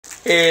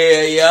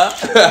Yeah.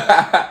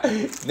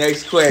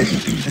 Next question.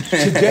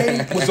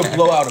 Today was a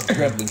blowout of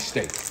Grambling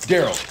State.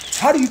 Daryl,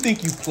 how do you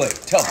think you played?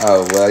 Tell me.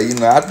 Oh, well, you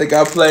know, I think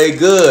I played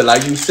good.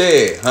 Like you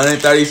said,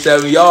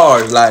 137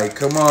 yards. Like,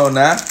 come on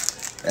now.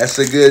 That's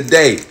a good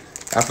day.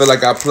 I feel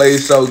like I played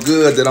so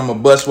good that I'm going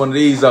to bust one of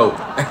these open.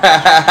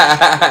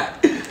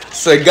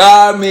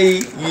 Cigar me,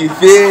 you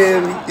feel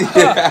me?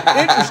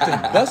 Interesting.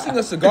 Busting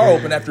a cigar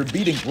open after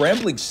beating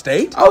Grambling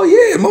State? Oh,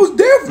 yeah, most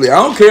definitely.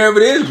 I don't care if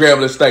it is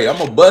Grambling State. I'm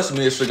going to bust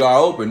me a cigar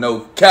open,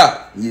 no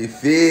cap. You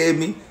feel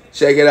me?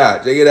 Check it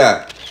out. Check it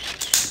out.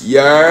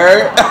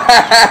 Yer.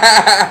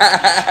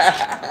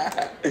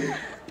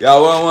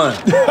 Y'all want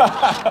one?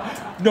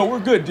 No, we're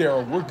good,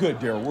 Daryl. We're good,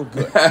 Daryl. We're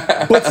good.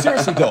 But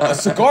seriously, though, a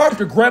cigar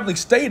after Grambling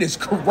State is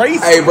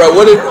crazy. Hey, bro,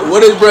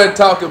 what is Brett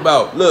talking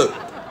about? Look,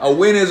 a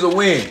win is a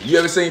win. You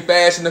ever seen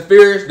Fast and the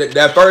Furious?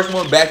 That first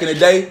one back in the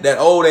day? That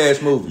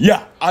old-ass movie.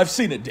 Yeah, I've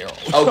seen it, Daryl.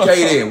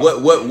 Okay, then.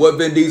 What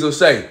Vin Diesel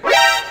say?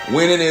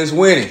 Winning is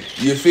winning.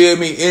 You feel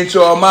me? Inch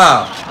or a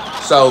mile.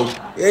 So,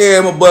 yeah,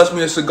 I'm going to bust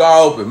me a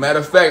cigar open. Matter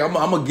of fact, I'm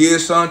going to give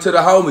some to the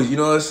homies. You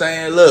know what I'm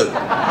saying? Look,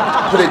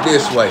 put it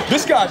this way.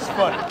 This guy's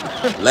funny.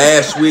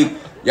 Last week,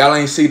 y'all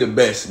ain't see the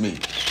best me.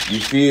 You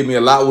feel me?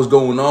 A lot was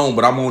going on,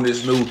 but I'm on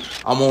this new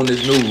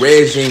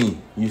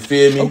regime. You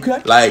feel me?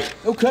 Okay.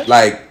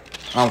 Like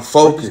I'm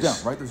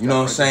focused. Write this down. You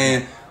know what I'm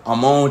saying?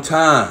 I'm on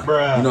time.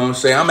 Bruh. You know what I'm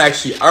saying? I'm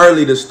actually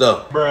early to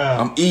stuff. Bruh.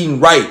 I'm eating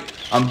right.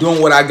 I'm doing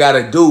what I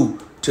gotta do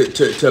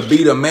to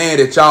be the man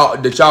that y'all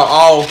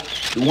all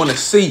want to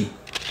see.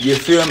 You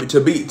feel me? To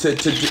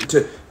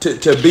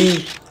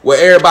be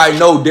where everybody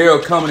know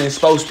Daryl Cummings is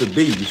supposed to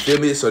be. You feel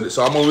me? So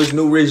I'm on this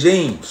new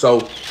regime.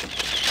 So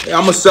yeah,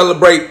 I'm gonna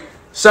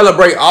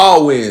celebrate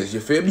all wins. You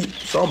feel me?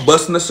 So I'm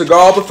busting a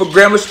cigar open for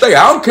Grambling State.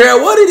 I don't care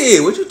what it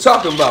is. What you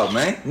talking about,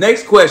 man?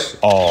 Next question.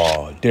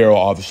 Daryl,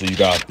 obviously you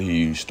got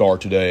the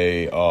start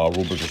today.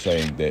 Rumors are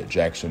saying that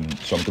Jackson,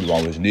 something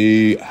wrong with his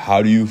knee.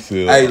 How do you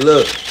feel? Hey,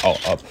 look.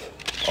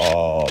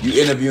 You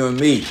interviewing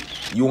me.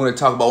 You want to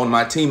talk about one of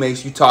my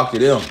teammates, you talk to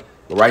them.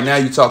 But right now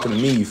you talking to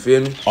me, you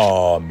feel me?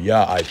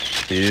 Yeah, I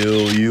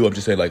feel you. I'm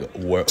just saying, like,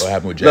 what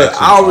happened with Jackson? Look,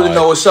 I don't really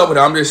know what's up with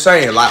it. I'm just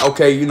saying, like,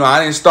 okay, you know,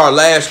 I didn't start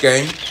last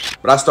game,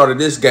 but I started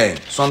this game.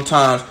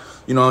 Sometimes,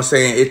 you know what I'm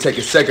saying, it take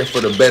a second for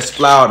the best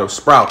flower to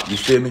sprout, you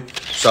feel me?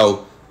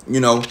 So,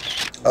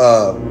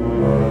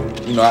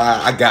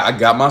 I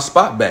got my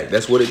spot back.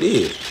 That's what it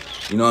is.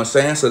 You know what I'm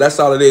saying? So that's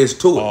all it is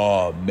to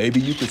it. Maybe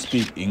you could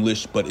speak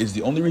English, but is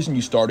the only reason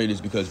you started is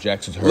because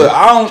Jackson's hurt? Look,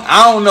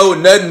 I don't know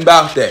nothing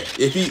about that.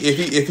 If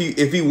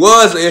he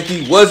was or if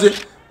he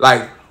wasn't,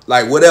 like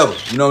whatever.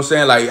 You know what I'm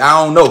saying? Like,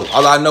 I don't know.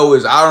 All I know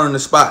is I earned the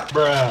spot.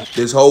 Bruh.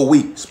 This whole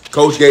week.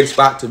 Coach gave the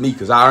spot to me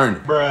because I earned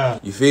it. Bruh.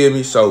 You feel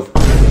me? So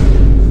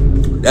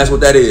that's what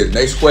that is.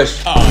 Next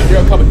question.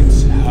 Daryl Cummings.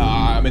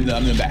 I'm in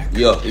the back.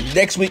 Yeah.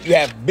 Next week you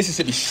have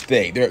Mississippi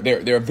State.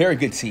 They're a very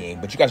good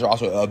team, but you guys are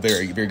also a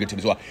very, very good team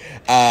as well.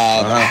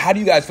 How do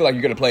you guys feel like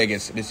you're going to play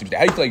against Mississippi State?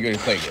 How do you feel like you're going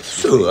to play against?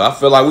 Sure, I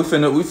feel like we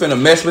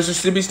finna mess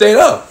Mississippi State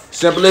up.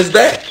 Simple as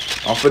that.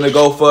 I'm finna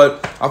go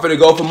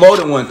for more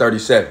than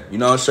 137. You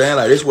know what I'm saying?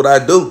 Like, this is what I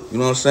do. You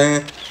know what I'm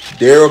saying?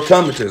 Daryl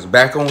Cummings is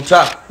back on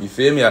top. You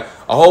feel me? A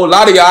whole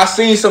lot of y'all, I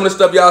seen some of the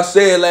stuff y'all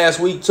said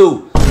last week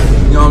too.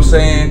 You know what I'm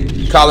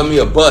saying? Calling me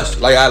a bust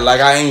like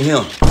I ain't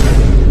him.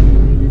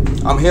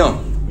 I'm him.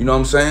 You know what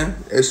I'm saying?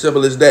 As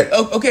simple as that.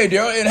 Okay,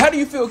 Daryl. And how do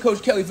you feel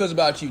Coach Kelly feels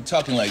about you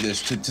talking like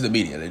this to the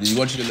media? Do you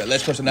want you to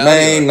less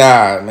personality?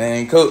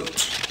 Man.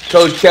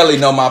 Coach Kelly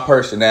know my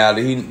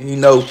personality. He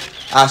know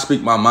I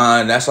speak my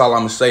mind. That's all I'm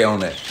going to say on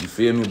that. You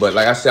feel me? But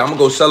like I said, I'm going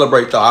to go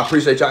celebrate, though. I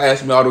appreciate y'all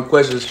asking me all the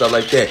questions and stuff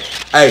like that.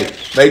 Hey,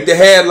 make the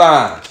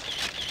headlines.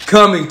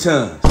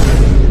 Cummingtons.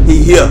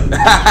 He here.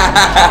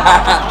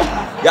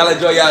 Y'all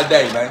enjoy y'all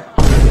day, man.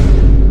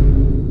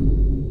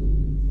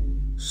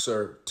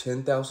 Sir,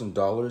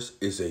 $10,000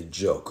 is a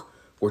joke.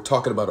 We're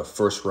talking about a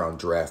first-round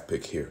draft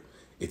pick here.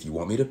 If you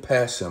want me to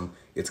pass him,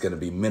 it's going to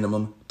be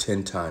minimum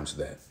 10 times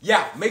that.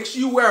 Yeah, make sure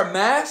you wear a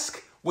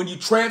mask when you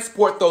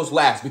transport those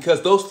laughs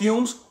because those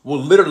fumes will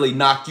literally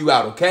knock you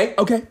out, okay?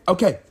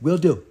 Okay. We'll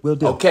do.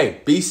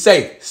 Okay, be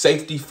safe.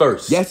 Safety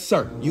first. Yes,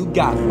 sir. You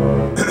got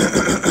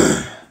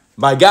it.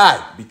 My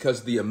guy,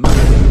 because the amount...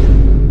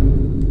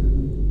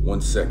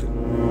 1 second.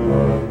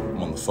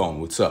 On the phone.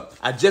 What's up?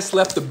 I just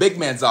left the big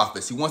man's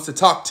office. He wants to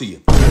talk to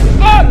you.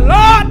 Oh,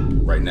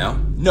 Lord! Right now?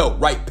 No,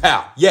 right,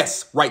 pal.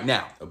 Yes, right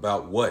now.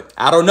 About what?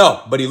 I don't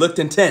know, but he looked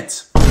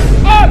intense.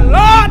 Oh,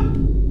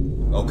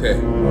 Lord! Okay,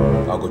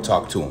 I'll go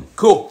talk to him.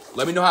 Cool.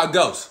 Let me know how it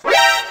goes.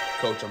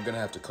 Coach, I'm gonna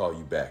have to call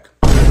you back.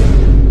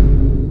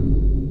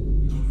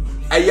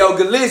 Hey, yo,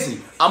 Galizzi,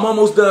 I'm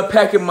almost done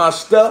packing my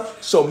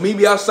stuff, so meet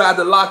me outside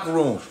the locker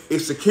room.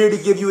 If security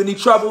give you any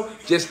trouble,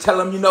 just tell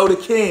them you know the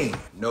king.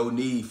 No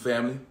need,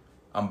 family.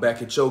 I'm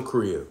back at your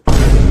crib.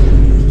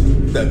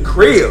 The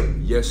crib?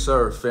 Yes,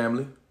 sir,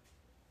 family.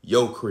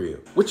 Your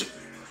crib. What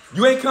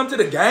you ain't come to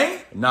the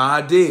game? Nah,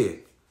 I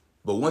did.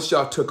 But once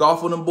y'all took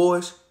off on them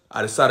boys,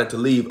 I decided to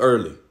leave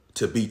early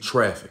to beat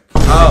traffic.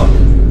 Oh,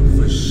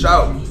 for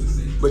sure.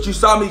 But you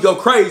saw me go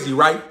crazy,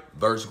 right?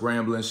 versus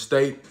Grambling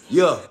State.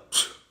 Yeah.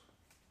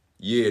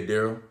 Yeah,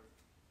 Daryl.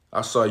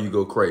 I saw you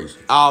go crazy.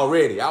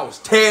 Already. I was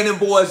tearing them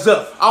boys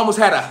up. I almost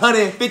had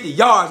 150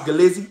 yards,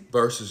 Glizzy.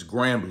 Versus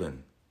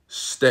Grambling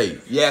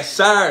State. Yes,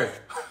 sir.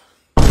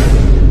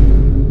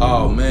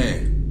 Oh,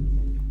 man.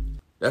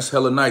 That's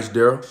hella nice,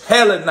 Daryl.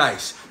 Hella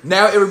nice.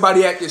 Now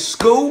everybody at this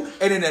school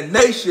and in the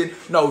nation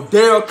know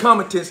Daryl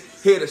Cummington's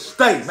here to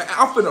stay. Man,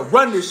 I'm finna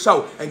run this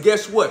show. And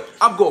guess what?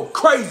 I'm going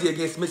crazy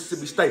against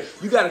Mississippi State.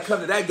 You got to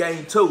come to that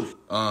game, too.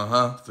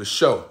 Uh-huh, for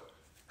sure.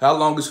 How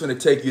long is finna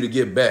take you to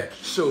get back?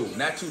 Shoot,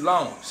 not too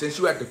long. Since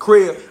you at the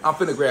crib, I'm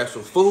finna grab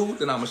some food,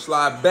 then I'ma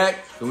slide back,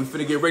 then we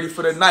finna get ready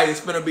for the night.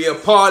 It's finna be a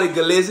party,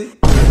 Glizzy.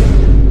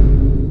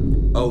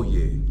 Oh,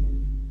 yeah.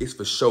 It's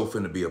for sure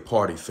finna be a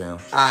party, fam.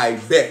 I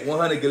bet.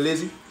 100,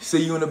 Glizzy.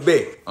 See you in a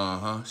bit.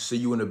 Uh-huh. See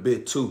you in a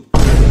bit, too.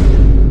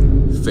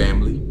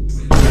 Family.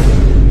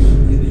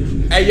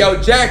 Hey, yo,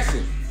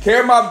 Jackson.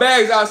 Carry my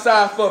bags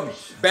outside for me.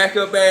 Back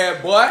up,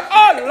 bad boy.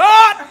 Oh,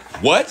 Lord.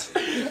 What?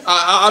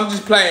 I'm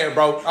just playing,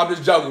 bro. I'm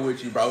just joking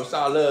with you, bro. It's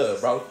all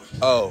love, bro.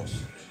 Oh.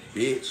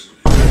 Bitch.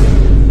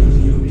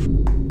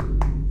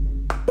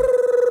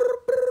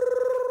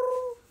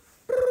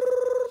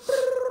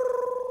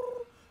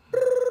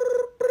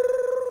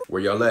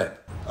 Where y'all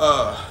at?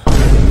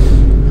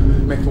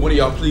 Man, can one of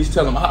y'all please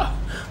tell him? I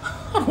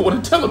don't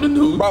want to tell him the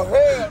news. Bro,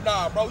 hell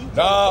nah, bro.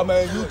 Nah,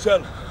 man, you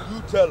tell him.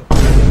 You tell him.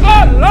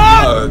 Oh,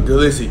 Lord!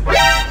 Glizzy,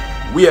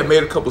 we had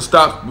made a couple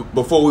stops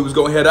before we was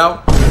gonna head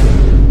out.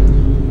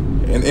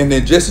 And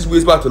then just as we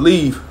was about to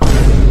leave,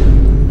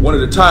 one of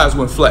the tires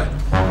went flat.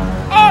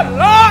 Oh,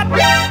 Lord!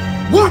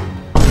 What?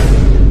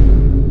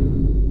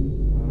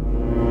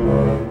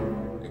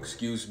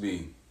 Excuse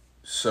me,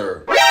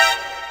 sir.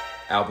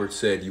 Albert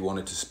said you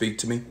wanted to speak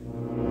to me.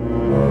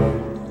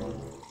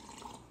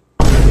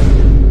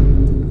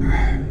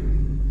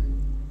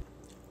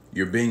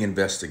 You're being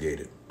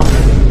investigated.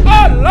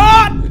 Oh,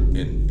 Lord!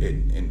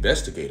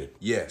 Investigated?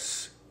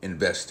 Yes,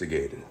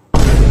 investigated.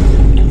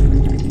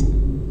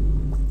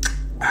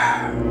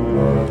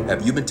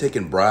 Have you been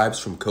taking bribes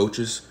from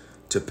coaches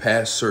to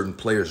pass certain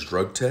players'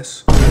 drug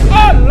tests?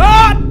 Oh,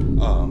 Lord!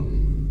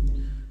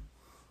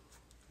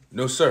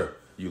 No, sir.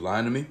 You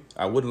lying to me?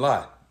 I wouldn't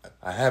lie.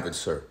 I haven't,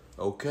 sir.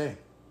 Okay.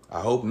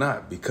 I hope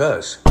not,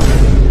 because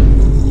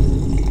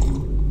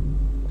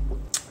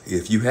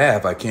if you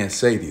have, I can't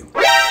save you.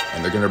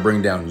 And they're gonna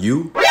bring down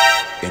you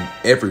and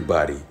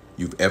everybody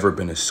you've ever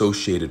been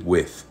associated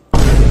with.